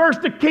 Seek ye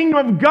first the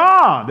kingdom of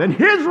God and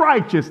His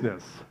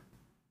righteousness.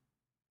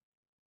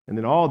 And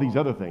then all these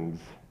other things,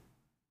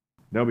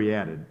 they'll be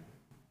added.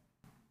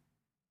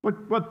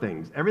 What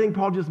things? Everything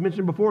Paul just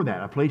mentioned before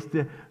that. A place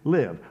to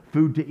live,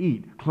 food to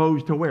eat,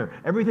 clothes to wear.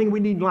 Everything we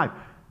need in life.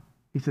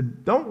 He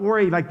said, don't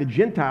worry like the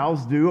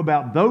Gentiles do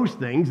about those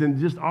things and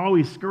just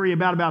always scurry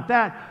about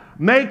that.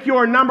 Make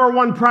your number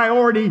one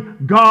priority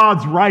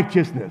God's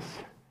righteousness.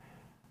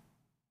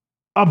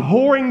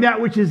 Abhorring that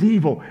which is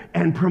evil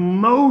and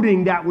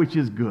promoting that which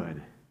is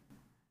good.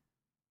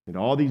 And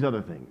all these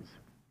other things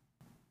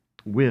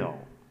will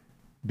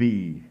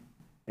be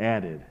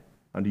added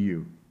unto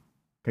you.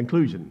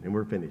 Conclusion, and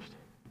we're finished.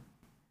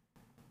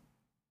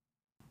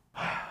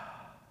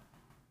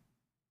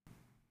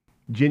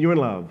 Genuine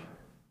love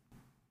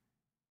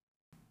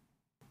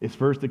is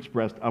first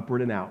expressed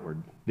upward and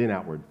outward, then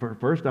outward.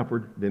 First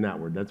upward, then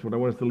outward. That's what I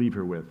want us to leave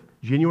here with.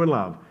 Genuine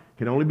love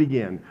can only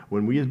begin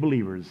when we as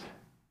believers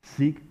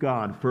seek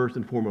God first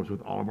and foremost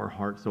with all of our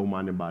heart, soul,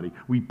 mind, and body.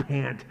 We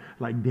pant,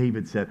 like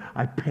David said,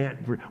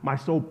 my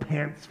soul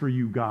pants for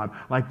you, God,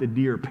 like the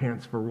deer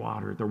pants for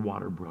water at the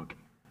water brook.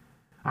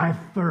 I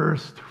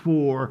thirst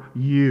for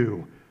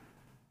you.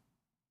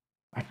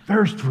 I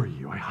thirst for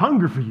you. I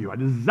hunger for you. I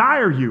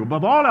desire you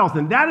above all else.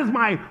 And that is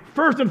my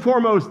first and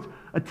foremost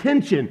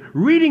attention.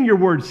 Reading your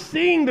word,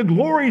 seeing the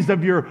glories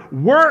of your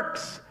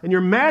works and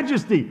your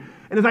majesty.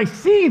 And as I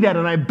see that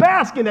and I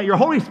bask in that, your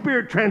Holy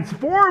Spirit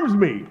transforms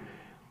me.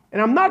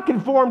 And I'm not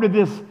conformed to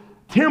this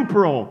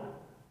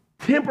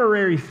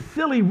temporary,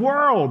 silly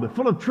world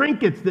full of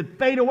trinkets that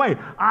fade away.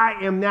 I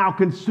am now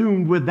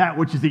consumed with that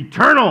which is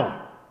eternal.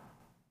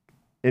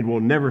 It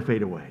will never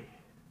fade away.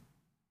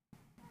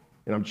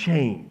 And I'm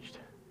changed.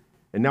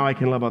 And now I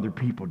can love other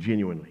people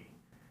genuinely.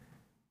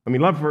 I mean,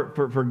 love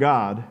for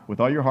God with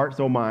all your heart,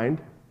 soul, mind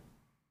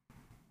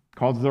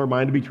causes our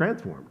mind to be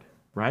transformed,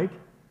 right?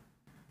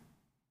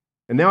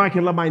 And now I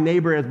can love my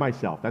neighbor as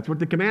myself. That's what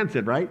the command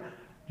said, right?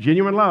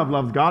 Genuine love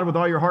loves God with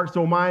all your heart,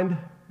 soul, mind,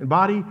 and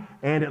body,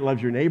 and it loves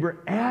your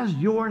neighbor as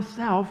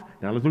yourself.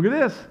 Now let's look at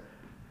this.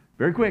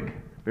 Very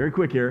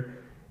quick here.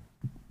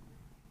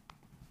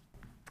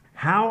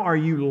 How are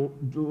you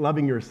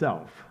loving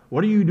yourself?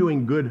 What are you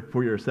doing good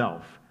for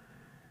yourself?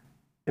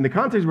 In the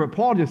context of what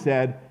Paul just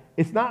said,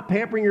 it's not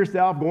pampering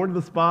yourself, going to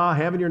the spa,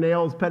 having your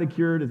nails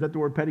pedicured. Is that the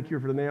word pedicure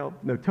for the nail?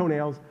 No,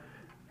 toenails,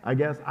 I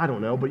guess. I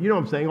don't know. But you know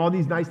what I'm saying, all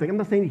these nice things. I'm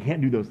not saying you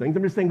can't do those things.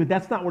 I'm just saying that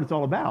that's not what it's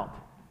all about.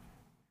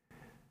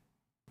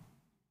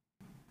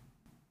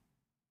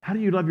 How do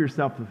you love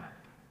yourself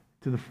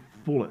to the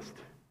fullest?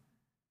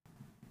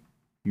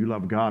 You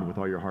love God with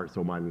all your heart,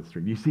 soul, mind, and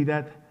strength. You see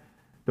that?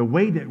 The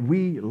way that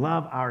we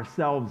love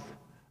ourselves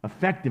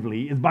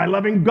effectively is by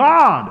loving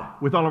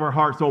God with all of our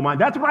heart, soul, mind.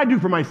 That's what I do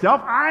for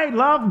myself. I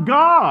love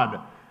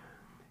God.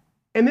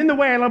 And then the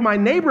way I love my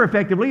neighbor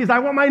effectively is I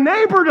want my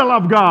neighbor to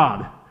love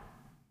God.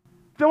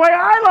 The way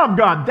I love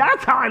God,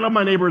 that's how I love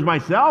my neighbor as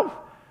myself.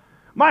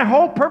 My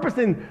whole purpose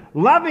in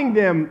loving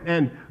them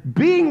and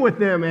being with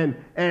them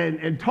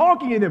and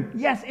talking to them,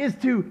 yes, is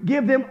to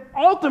give them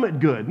ultimate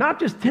good, not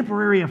just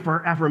temporary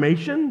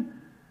affirmation,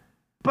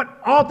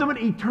 but ultimate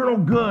eternal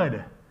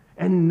good.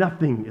 And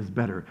nothing is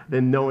better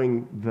than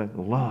knowing the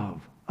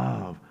love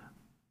of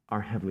our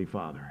Heavenly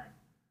Father.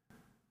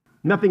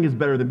 Nothing is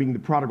better than being the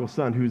prodigal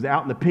son who's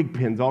out in the pig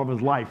pens all of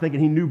his life, thinking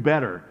he knew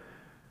better,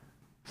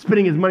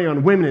 spending his money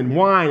on women and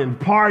wine and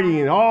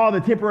partying and all the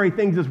temporary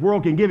things this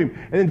world can give him,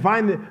 and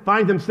then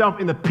finds himself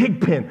in the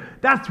pig pen.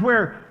 That's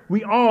where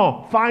we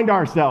all find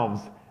ourselves,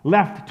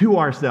 left to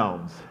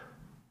ourselves.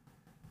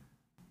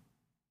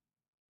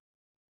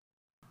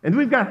 And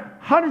we've got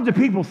hundreds of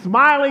people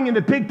smiling in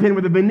the pig pen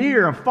with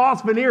a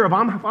false veneer of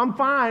I'm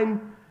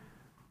fine.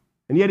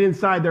 And yet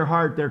inside their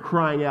heart, they're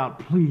crying out,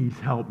 please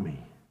help me.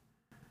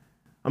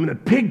 I'm in a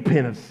pig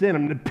pen of sin.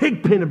 I'm in a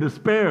pig pen of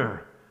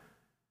despair.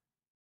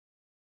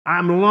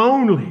 I'm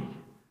lonely.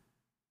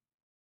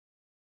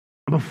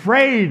 I'm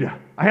afraid.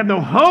 I have no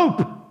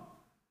hope.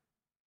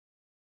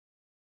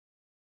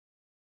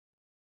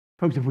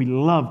 Folks, if we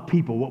love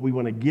people, what we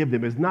want to give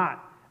them is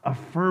not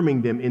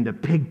affirming them in the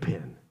pig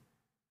pen.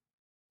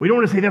 We don't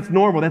want to say that's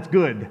normal, that's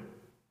good.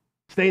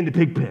 Stay in the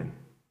pig pen.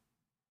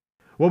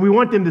 What we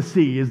want them to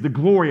see is the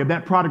glory of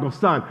that prodigal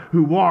son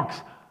who walks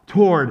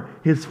toward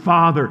his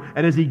father.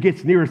 And as he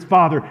gets near his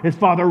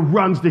father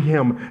runs to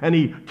him and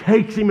he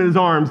takes him in his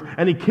arms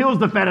and he kills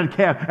the fatted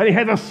calf and he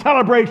has a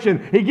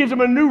celebration. He gives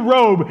him a new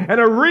robe and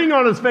a ring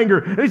on his finger.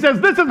 And he says,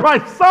 this is my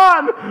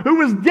son who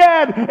was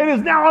dead and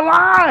is now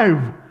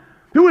alive,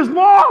 who is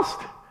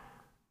lost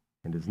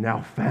and is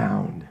now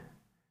found.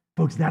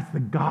 Folks, that's the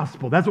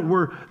gospel.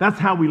 That's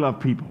how we love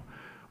people.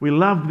 We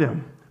love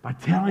them by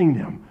telling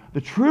them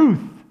the truth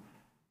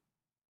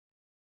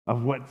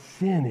of what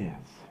sin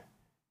is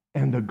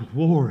and the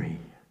glory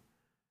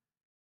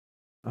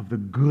of the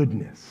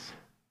goodness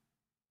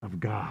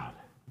of God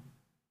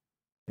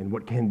and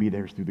what can be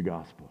theirs through the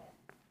gospel.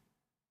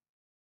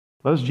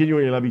 Let us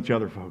genuinely love each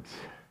other, folks.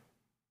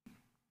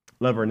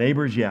 Love our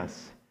neighbors,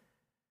 yes.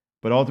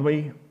 But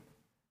ultimately,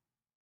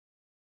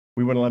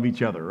 we want to love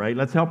each other, right?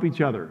 Let's help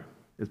each other.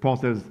 As Paul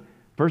says,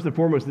 first and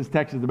foremost, this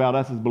text is about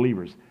us as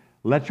believers.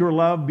 Let your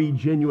love be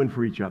genuine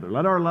for each other.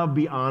 Let our love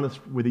be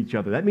honest with each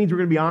other. That means we're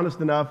going to be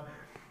honest enough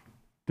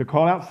to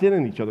call out sin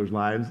in each other's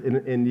lives,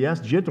 and yes,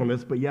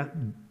 gentleness, but yet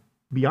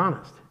be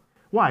honest.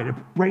 Why? To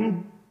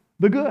bring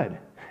the good.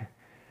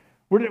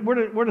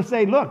 We're to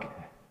say, look,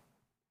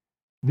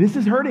 this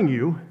is hurting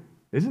you.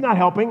 This is not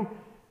helping.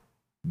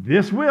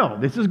 This will.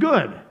 This is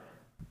good.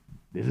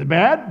 This is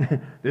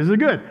bad. This is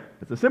good.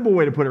 That's a simple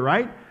way to put it,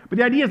 right? But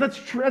the idea is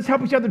let's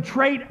help each other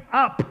trade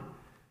up,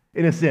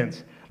 in a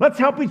sense. Let's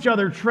help each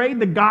other trade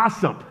the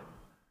gossip,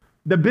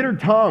 the bitter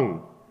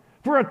tongue,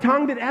 for a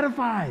tongue that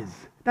edifies.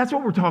 That's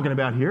what we're talking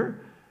about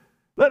here.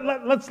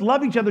 Let's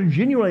love each other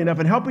genuinely enough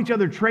and help each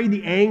other trade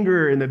the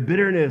anger and the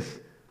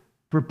bitterness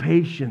for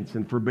patience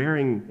and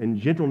forbearing and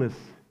gentleness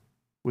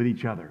with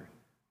each other.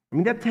 I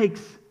mean, that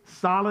takes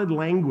solid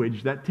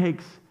language. That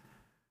takes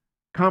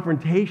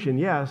confrontation,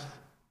 yes,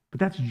 but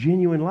that's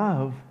genuine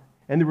love,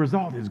 and the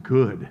result is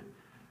good.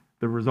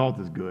 The result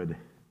is good,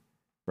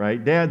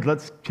 right? Dads,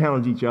 let's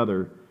challenge each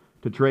other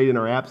to trade in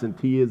our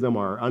absenteeism,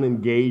 our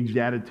unengaged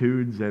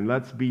attitudes, and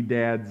let's be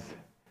dads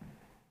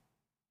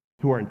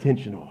who are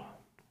intentional.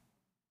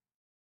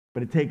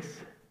 But it takes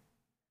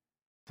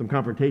some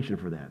confrontation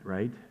for that,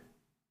 right?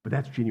 But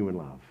that's genuine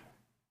love.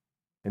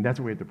 And that's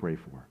what we have to pray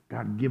for.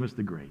 God, give us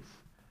the grace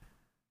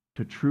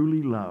to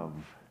truly love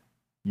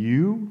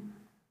you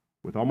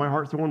with all my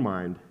heart, soul, and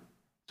mind,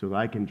 so that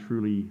I can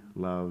truly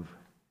love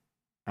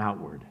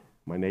outward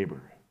my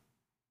neighbor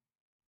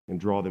and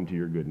draw them to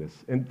your goodness.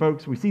 And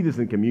folks, we see this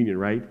in communion,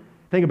 right?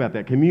 Think about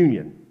that,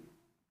 communion.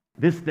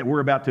 This that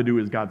we're about to do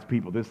as God's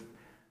people, this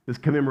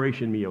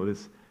commemoration meal,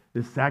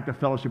 this act of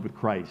fellowship with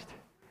Christ.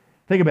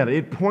 Think about it.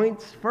 It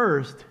points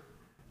first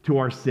to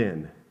our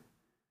sin.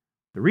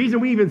 The reason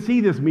we even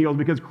see this meal is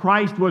because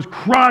Christ was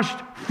crushed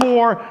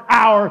for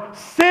our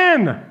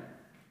sin.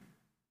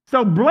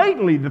 So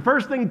blatantly, the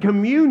first thing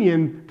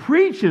communion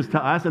preaches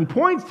to us and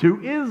points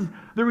to is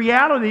the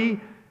reality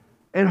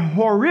and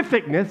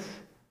horrificness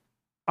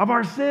of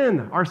our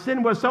sin. Our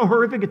sin was so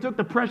horrific, it took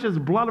the precious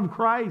blood of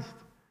Christ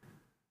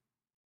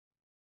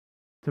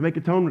to make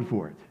atonement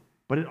for it.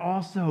 But it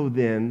also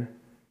then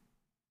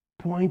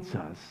points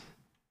us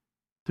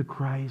to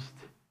Christ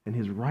and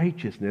his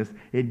righteousness.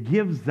 It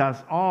gives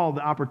us all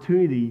the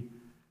opportunity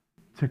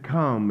to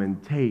come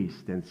and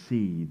taste and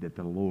see that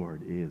the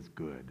Lord is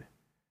good.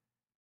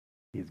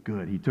 He is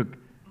good. He took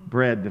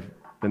bread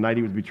the night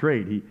he was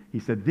betrayed. He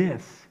said,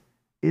 this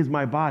is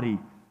my body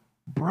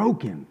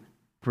broken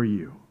for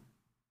you.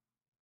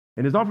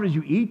 And as often as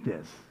you eat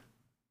this,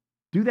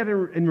 do that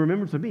in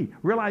remembrance of me.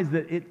 Realize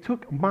that it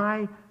took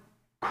my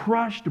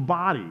crushed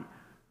body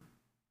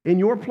in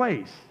your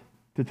place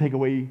to take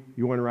away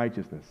your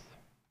unrighteousness.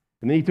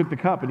 And then he took the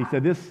cup and he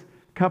said, this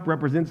cup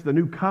represents the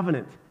new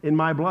covenant in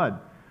my blood.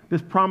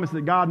 This promise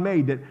that God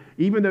made that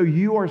even though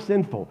you are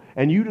sinful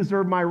and you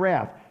deserve my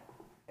wrath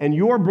and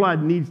your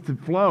blood needs to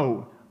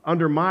flow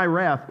under my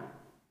wrath.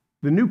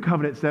 The new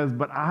covenant says,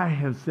 but I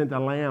have sent a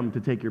lamb to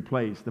take your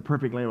place, the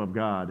perfect Lamb of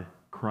God,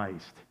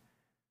 Christ.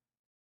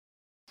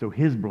 So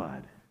his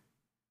blood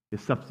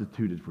is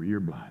substituted for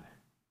your blood.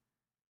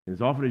 And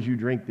as often as you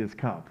drink this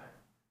cup,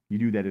 you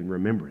do that in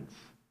remembrance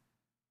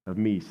of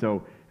me.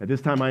 So at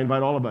this time, I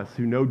invite all of us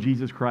who know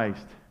Jesus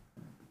Christ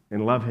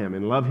and love him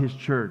and love his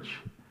church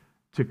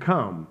to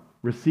come,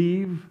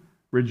 receive,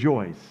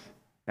 rejoice,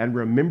 and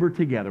remember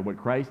together what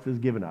Christ has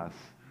given us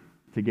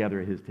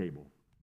together at his table.